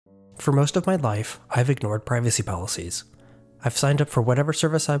For most of my life, I've ignored privacy policies. I've signed up for whatever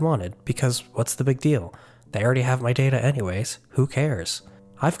service I wanted, because what's the big deal? They already have my data anyways, who cares?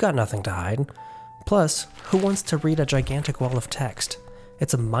 I've got nothing to hide. Plus, who wants to read a gigantic wall of text?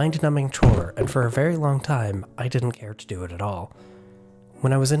 It's a mind-numbing chore, and for a very long time, I didn't care to do it at all.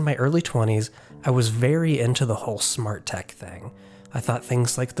 When I was in my early 20s, I was very into the whole smart tech thing. I thought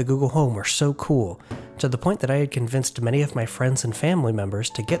things like the Google Home were so cool, to the point that I had convinced many of my friends and family members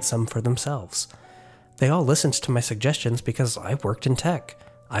to get some for themselves. They all listened to my suggestions because I worked in tech.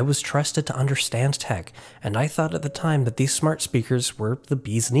 I was trusted to understand tech, and I thought at the time that these smart speakers were the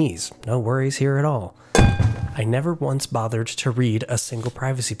bee's knees. No worries here at all. I never once bothered to read a single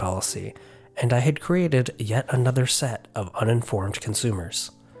privacy policy, and I had created yet another set of uninformed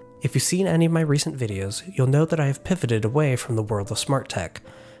consumers. If you've seen any of my recent videos, you'll know that I have pivoted away from the world of smart tech.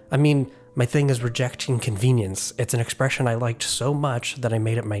 I mean, my thing is rejecting convenience. It's an expression I liked so much that I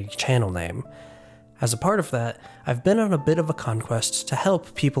made it my channel name. As a part of that, I've been on a bit of a conquest to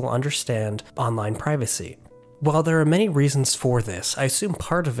help people understand online privacy. While there are many reasons for this, I assume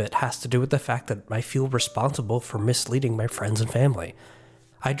part of it has to do with the fact that I feel responsible for misleading my friends and family.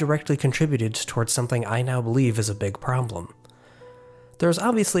 I directly contributed towards something I now believe is a big problem. There's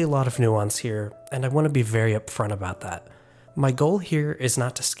obviously a lot of nuance here, and I want to be very upfront about that. My goal here is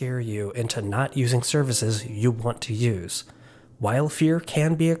not to scare you into not using services you want to use. While fear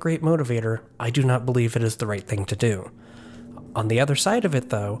can be a great motivator, I do not believe it is the right thing to do. On the other side of it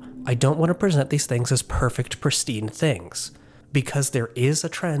though, I don't want to present these things as perfect, pristine things, because there is a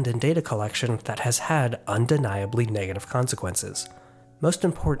trend in data collection that has had undeniably negative consequences. Most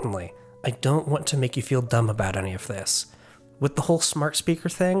importantly, I don't want to make you feel dumb about any of this. With the whole smart speaker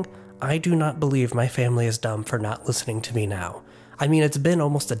thing, I do not believe my family is dumb for not listening to me now. I mean, it's been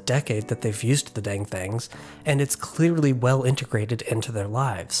almost a decade that they've used the dang things, and it's clearly well integrated into their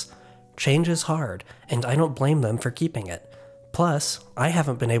lives. Change is hard, and I don't blame them for keeping it. Plus, I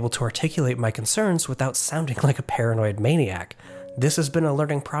haven't been able to articulate my concerns without sounding like a paranoid maniac. This has been a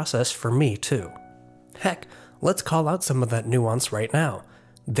learning process for me, too. Heck, let's call out some of that nuance right now.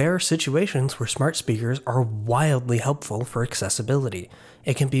 There are situations where smart speakers are wildly helpful for accessibility.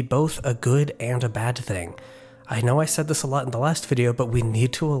 It can be both a good and a bad thing. I know I said this a lot in the last video, but we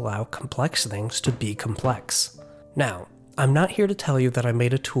need to allow complex things to be complex. Now, I'm not here to tell you that I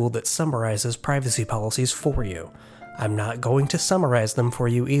made a tool that summarizes privacy policies for you. I'm not going to summarize them for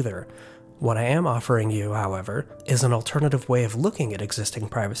you either. What I am offering you, however, is an alternative way of looking at existing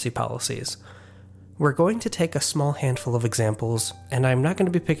privacy policies. We're going to take a small handful of examples, and I'm not going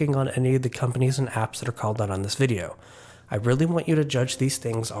to be picking on any of the companies and apps that are called out on this video. I really want you to judge these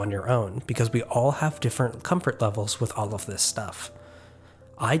things on your own, because we all have different comfort levels with all of this stuff.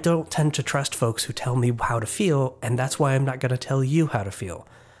 I don't tend to trust folks who tell me how to feel, and that's why I'm not going to tell you how to feel.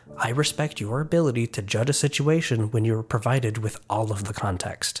 I respect your ability to judge a situation when you're provided with all of the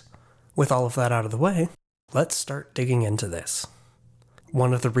context. With all of that out of the way, let's start digging into this.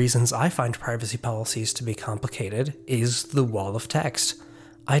 One of the reasons I find privacy policies to be complicated is the wall of text.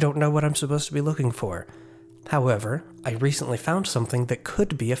 I don't know what I'm supposed to be looking for. However, I recently found something that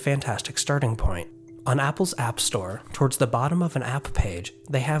could be a fantastic starting point. On Apple's App Store, towards the bottom of an app page,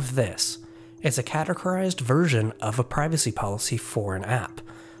 they have this. It's a categorized version of a privacy policy for an app.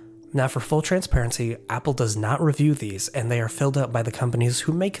 Now, for full transparency, Apple does not review these, and they are filled out by the companies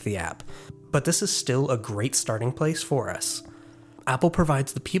who make the app. But this is still a great starting place for us. Apple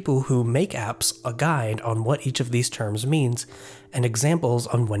provides the people who make apps a guide on what each of these terms means, and examples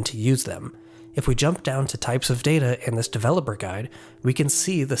on when to use them. If we jump down to types of data in this developer guide, we can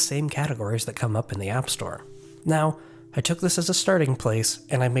see the same categories that come up in the App Store. Now, I took this as a starting place,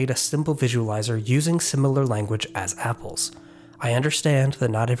 and I made a simple visualizer using similar language as Apple's. I understand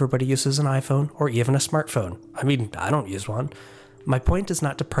that not everybody uses an iPhone or even a smartphone. I mean, I don't use one. My point is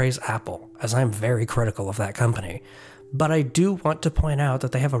not to praise Apple, as I'm very critical of that company, but I do want to point out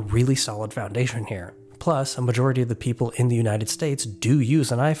that they have a really solid foundation here. Plus, a majority of the people in the United States do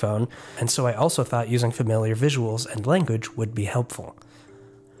use an iPhone, and so I also thought using familiar visuals and language would be helpful.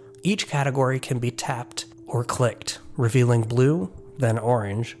 Each category can be tapped or clicked, revealing blue, then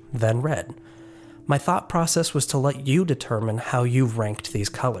orange, then red. My thought process was to let you determine how you ranked these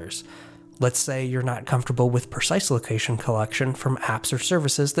colors. Let's say you're not comfortable with precise location collection from apps or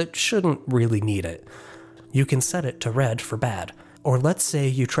services that shouldn't really need it. You can set it to red for bad. Or let's say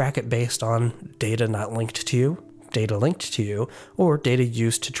you track it based on data not linked to you, data linked to you, or data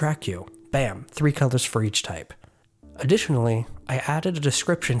used to track you. Bam, 3 colors for each type. Additionally, I added a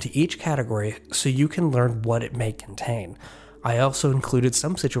description to each category so you can learn what it may contain. I also included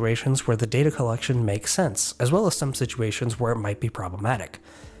some situations where the data collection makes sense, as well as some situations where it might be problematic.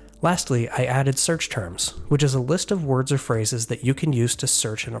 Lastly, I added search terms, which is a list of words or phrases that you can use to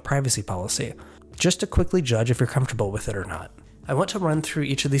search in a privacy policy, just to quickly judge if you're comfortable with it or not. I want to run through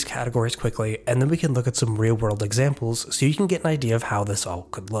each of these categories quickly, and then we can look at some real-world examples so you can get an idea of how this all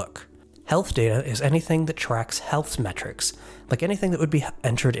could look. Health data is anything that tracks health metrics, like anything that would be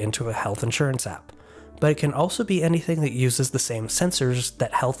entered into a health insurance app. But it can also be anything that uses the same sensors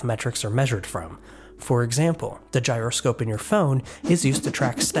that health metrics are measured from. For example, the gyroscope in your phone is used to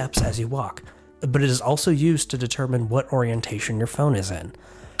track steps as you walk, but it is also used to determine what orientation your phone is in.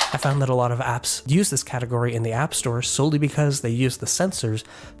 I found that a lot of apps use this category in the App Store solely because they use the sensors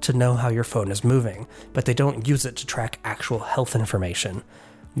to know how your phone is moving, but they don't use it to track actual health information.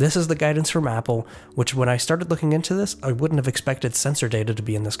 This is the guidance from Apple, which when I started looking into this, I wouldn't have expected sensor data to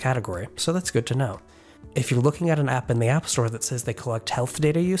be in this category, so that's good to know. If you're looking at an app in the App Store that says they collect health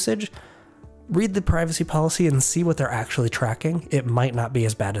data usage, read the privacy policy and see what they're actually tracking. It might not be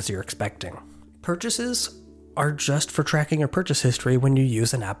as bad as you're expecting. Purchases are just for tracking your purchase history when you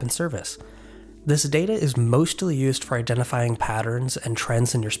use an app and service. This data is mostly used for identifying patterns and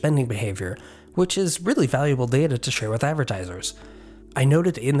trends in your spending behavior, which is really valuable data to share with advertisers. I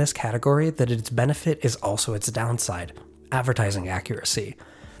noted in this category that its benefit is also its downside, advertising accuracy.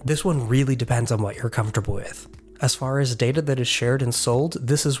 This one really depends on what you're comfortable with. As far as data that is shared and sold,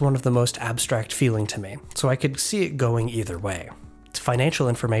 this is one of the most abstract feeling to me, so I could see it going either way. Financial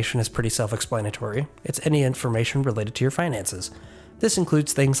information is pretty self-explanatory. It's any information related to your finances. This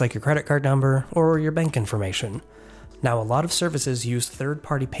includes things like your credit card number or your bank information. Now, a lot of services use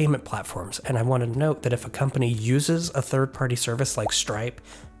third-party payment platforms, and I want to note that if a company uses a third-party service like Stripe,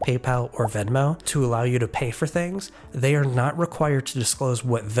 PayPal, or Venmo to allow you to pay for things, they are not required to disclose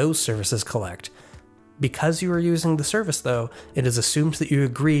what those services collect. Because you are using the service though, it is assumed that you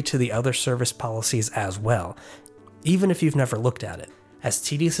agree to the other service policies as well, even if you've never looked at it. As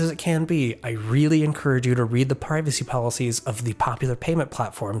tedious as it can be, I really encourage you to read the privacy policies of the popular payment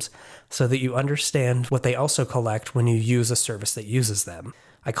platforms so that you understand what they also collect when you use a service that uses them.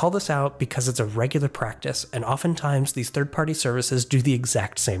 I call this out because it's a regular practice, and oftentimes these third-party services do the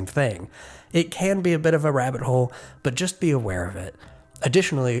exact same thing. It can be a bit of a rabbit hole, but just be aware of it.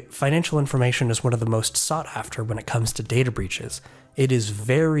 Additionally, financial information is one of the most sought after when it comes to data breaches. It is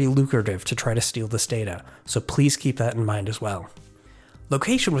very lucrative to try to steal this data, so please keep that in mind as well.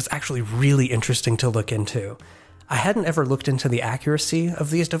 Location was actually really interesting to look into. I hadn't ever looked into the accuracy of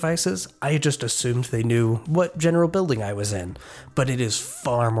these devices. I just assumed they knew what general building I was in, but it is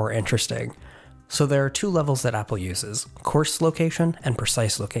far more interesting. So there are two levels that Apple uses, coarse location and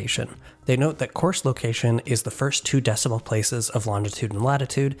precise location. They note that coarse location is the first 2 decimal places of longitude and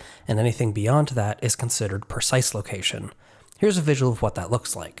latitude, and anything beyond that is considered precise location. Here's a visual of what that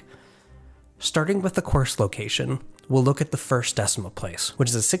looks like. Starting with the coarse location, we'll look at the first decimal place, which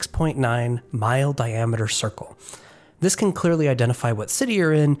is a 6.9 mile diameter circle. This can clearly identify what city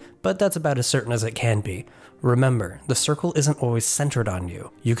you're in, but that's about as certain as it can be. Remember, the circle isn't always centered on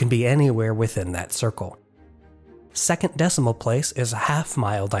you. You can be anywhere within that circle. Second decimal place is a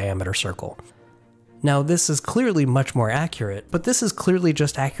half-mile diameter circle. Now, this is clearly much more accurate, but this is clearly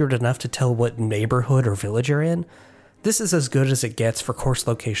just accurate enough to tell what neighborhood or village you're in. This is as good as it gets for coarse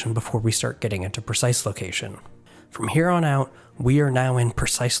location before we start getting into precise location. From here on out, we are now in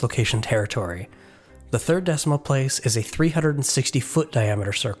precise location territory. The third decimal place is a 360-foot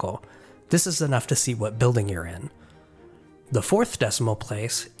diameter circle. This is enough to see what building you're in. The fourth decimal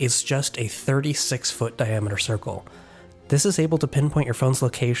place is just a 36-foot diameter circle. This is able to pinpoint your phone's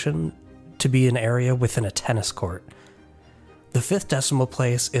location to be an area within a tennis court. The fifth decimal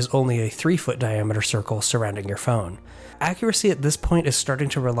place is only a 3-foot diameter circle surrounding your phone. Accuracy at this point is starting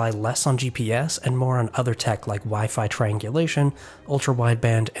to rely less on GPS and more on other tech like Wi-Fi triangulation,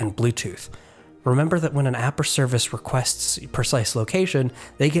 ultra-wideband, and Bluetooth. Remember that when an app or service requests precise location,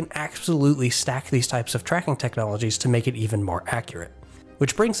 they can absolutely stack these types of tracking technologies to make it even more accurate.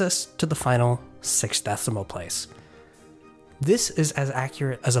 Which brings us to the final 6th decimal place. This is as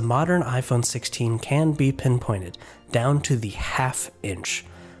accurate as a modern iPhone 16 can be pinpointed, down to the ½ inch.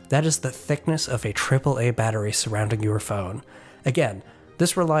 That is the thickness of a AAA battery surrounding your phone. Again,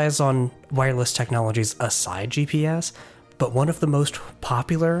 this relies on wireless technologies aside GPS, but one of the most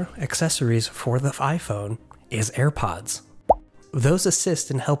popular accessories for the iPhone is AirPods. Those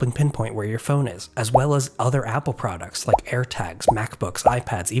assist in helping pinpoint where your phone is, as well as other Apple products like AirTags, MacBooks,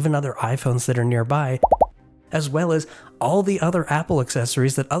 iPads, even other iPhones that are nearby, as well as all the other Apple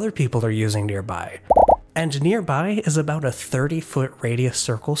accessories that other people are using nearby. And nearby is about a 30-foot radius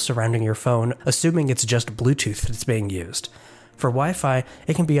circle surrounding your phone, assuming it's just Bluetooth that's being used. For Wi-Fi,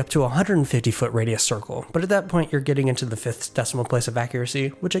 it can be up to a 150-foot radius circle, but at that point you're getting into the 5th decimal place of accuracy,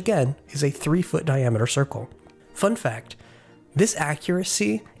 which again is a 3-foot diameter circle. Fun fact, this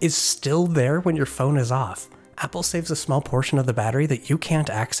accuracy is still there when your phone is off. Apple saves a small portion of the battery that you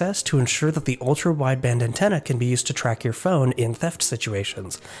can't access to ensure that the ultra-wideband antenna can be used to track your phone in theft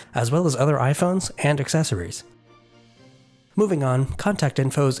situations, as well as other iPhones and accessories. Moving on, contact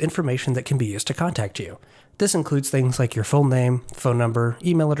info is information that can be used to contact you. This includes things like your full name, phone number,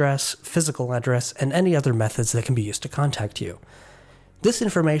 email address, physical address, and any other methods that can be used to contact you. This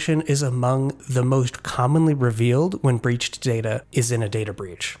information is among the most commonly revealed when breached data is in a data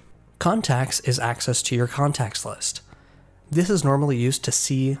breach. Contacts is access to your contacts list. This is normally used to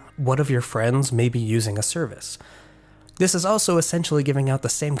see what of your friends may be using a service. This is also essentially giving out the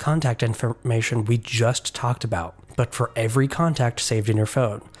same contact information we just talked about, but for every contact saved in your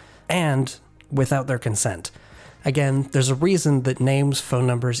phone, and without their consent. Again, there's a reason that names, phone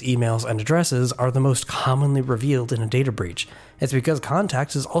numbers, emails, and addresses are the most commonly revealed in a data breach. It's because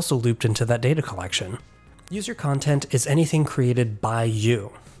contacts is also looped into that data collection. User content is anything created by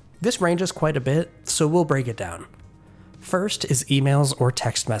you. This ranges quite a bit, so we'll break it down. First is emails or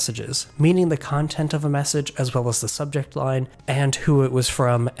text messages, meaning the content of a message as well as the subject line and who it was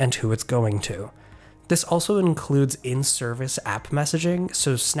from and who it's going to. This also includes in-service app messaging,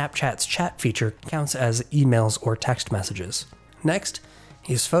 so Snapchat's chat feature counts as emails or text messages. Next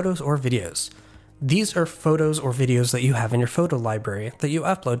is photos or videos. These are photos or videos that you have in your photo library that you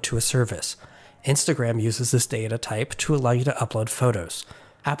upload to a service. Instagram uses this data type to allow you to upload photos.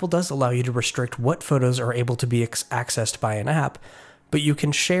 Apple does allow you to restrict what photos are able to be accessed by an app, but you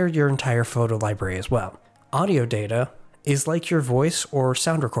can share your entire photo library as well. Audio data is like your voice or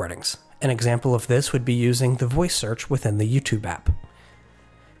sound recordings. An example of this would be using the voice search within the YouTube app.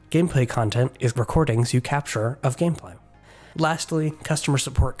 Gameplay content is recordings you capture of gameplay. Lastly, customer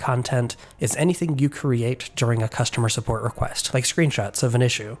support content is anything you create during a customer support request, like screenshots of an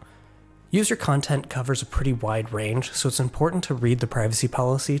issue. User content covers a pretty wide range, so it's important to read the privacy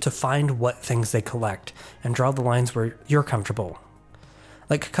policy to find what things they collect and draw the lines where you're comfortable.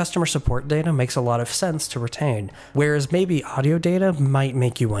 Like customer support data makes a lot of sense to retain, whereas maybe audio data might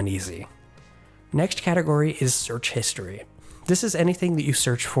make you uneasy. Next category is search history. This is anything that you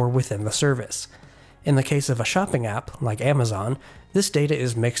search for within the service. In the case of a shopping app, like Amazon, this data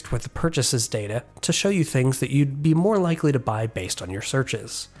is mixed with the purchases data to show you things that you'd be more likely to buy based on your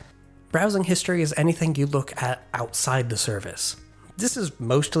searches. Browsing history is anything you look at outside the service. This is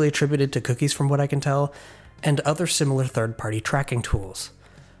mostly attributed to cookies from what I can tell, and other similar third-party tracking tools.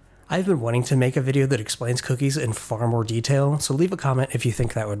 I've been wanting to make a video that explains cookies in far more detail, so leave a comment if you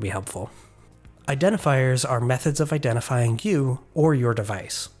think that would be helpful. Identifiers are methods of identifying you or your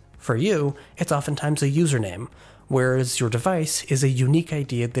device. For you, it's oftentimes a username, whereas your device is a unique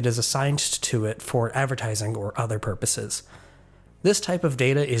ID that is assigned to it for advertising or other purposes. This type of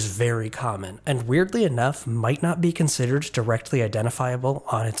data is very common, and weirdly enough might not be considered directly identifiable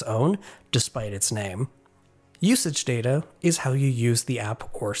on its own, despite its name. Usage data is how you use the app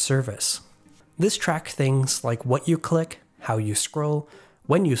or service. This tracks things like what you click, how you scroll,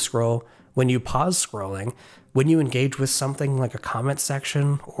 when you pause scrolling, when you engage with something like a comment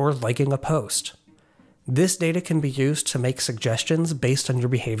section, or liking a post. This data can be used to make suggestions based on your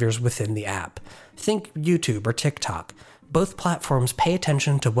behaviors within the app. Think YouTube or TikTok. Both platforms pay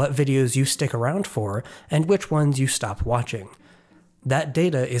attention to what videos you stick around for and which ones you stop watching. That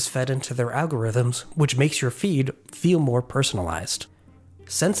data is fed into their algorithms, which makes your feed feel more personalized.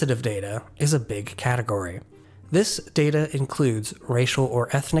 Sensitive data is a big category. This data includes racial or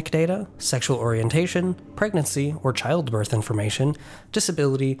ethnic data, sexual orientation, pregnancy or childbirth information,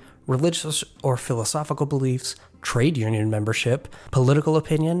 disability, religious or philosophical beliefs, trade union membership, political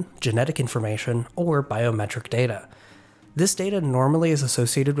opinion, genetic information, or biometric data. This data normally is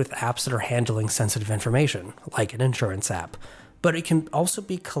associated with apps that are handling sensitive information, like an insurance app, but it can also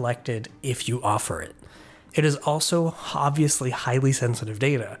be collected if you offer it. It is also obviously highly sensitive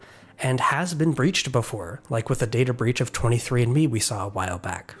data, and has been breached before, like with a data breach of 23andMe we saw a while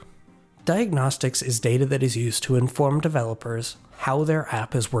back. Diagnostics is data that is used to inform developers how their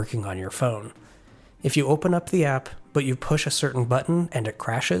app is working on your phone. If you open up the app, but you push a certain button and it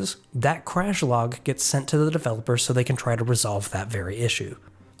crashes, that crash log gets sent to the developer so they can try to resolve that very issue.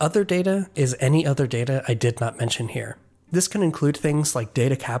 Other data is any other data I did not mention here. This can include things like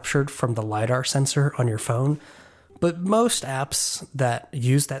data captured from the LiDAR sensor on your phone, but most apps that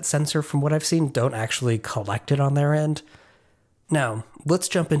use that sensor, from what I've seen, don't actually collect it on their end. Now, let's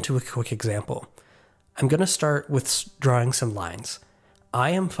jump into a quick example. I'm going to start with drawing some lines. I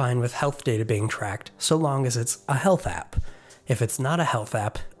am fine with health data being tracked so long as it's a health app. If it's not a health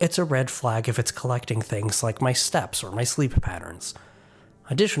app, it's a red flag if it's collecting things like my steps or my sleep patterns.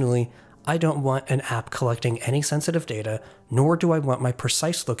 Additionally, I don't want an app collecting any sensitive data, nor do I want my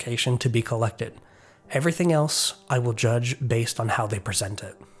precise location to be collected. Everything else I will judge based on how they present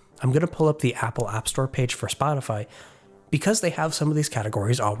it. I'm going to pull up the Apple App Store page for Spotify because they have some of these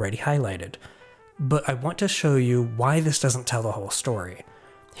categories already highlighted. But I want to show you why this doesn't tell the whole story.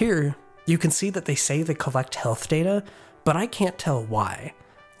 Here, you can see that they say they collect health data, but I can't tell why.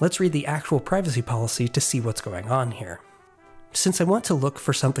 Let's read the actual privacy policy to see what's going on here. Since I want to look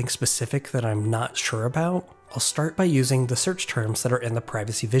for something specific that I'm not sure about, I'll start by using the search terms that are in the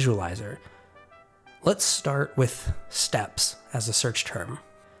privacy visualizer. Let's start with steps as a search term.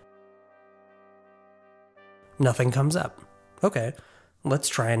 Nothing comes up. Okay, let's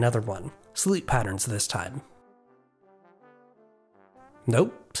try another one. Sleep patterns this time.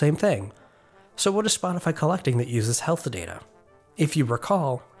 Nope, same thing. So what is Spotify collecting that uses health data? If you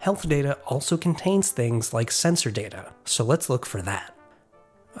recall, health data also contains things like sensor data, so let's look for that.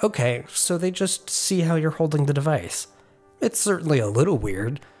 Okay, so they just see how you're holding the device. It's certainly a little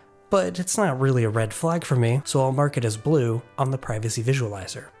weird, but it's not really a red flag for me, so I'll mark it as blue on the privacy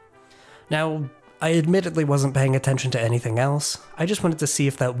visualizer. Now, I admittedly wasn't paying attention to anything else, I just wanted to see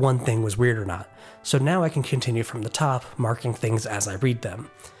if that one thing was weird or not, so now I can continue from the top, marking things as I read them.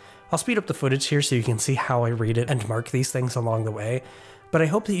 I'll speed up the footage here so you can see how I read it and mark these things along the way, but I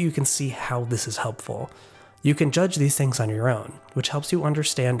hope that you can see how this is helpful. You can judge these things on your own, which helps you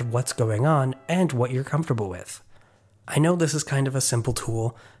understand what's going on and what you're comfortable with. I know this is kind of a simple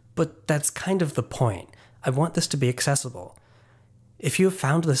tool, but that's kind of the point. I want this to be accessible. If you have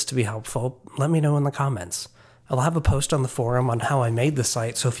found this to be helpful, let me know in the comments. I'll have a post on the forum on how I made the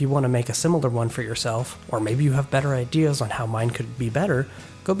site, so if you want to make a similar one for yourself, or maybe you have better ideas on how mine could be better,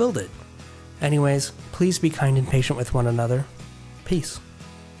 go build it. Anyways, please be kind and patient with one another. Peace.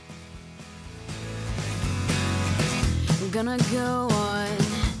 I'm gonna go on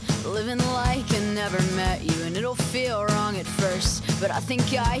living like I never met you, and it'll feel wrong at first, but I think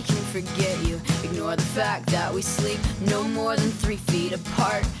I can forget you. Ignore the fact that we sleep no more than 3 feet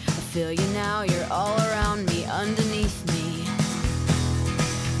apart. I feel you now, you're all around me.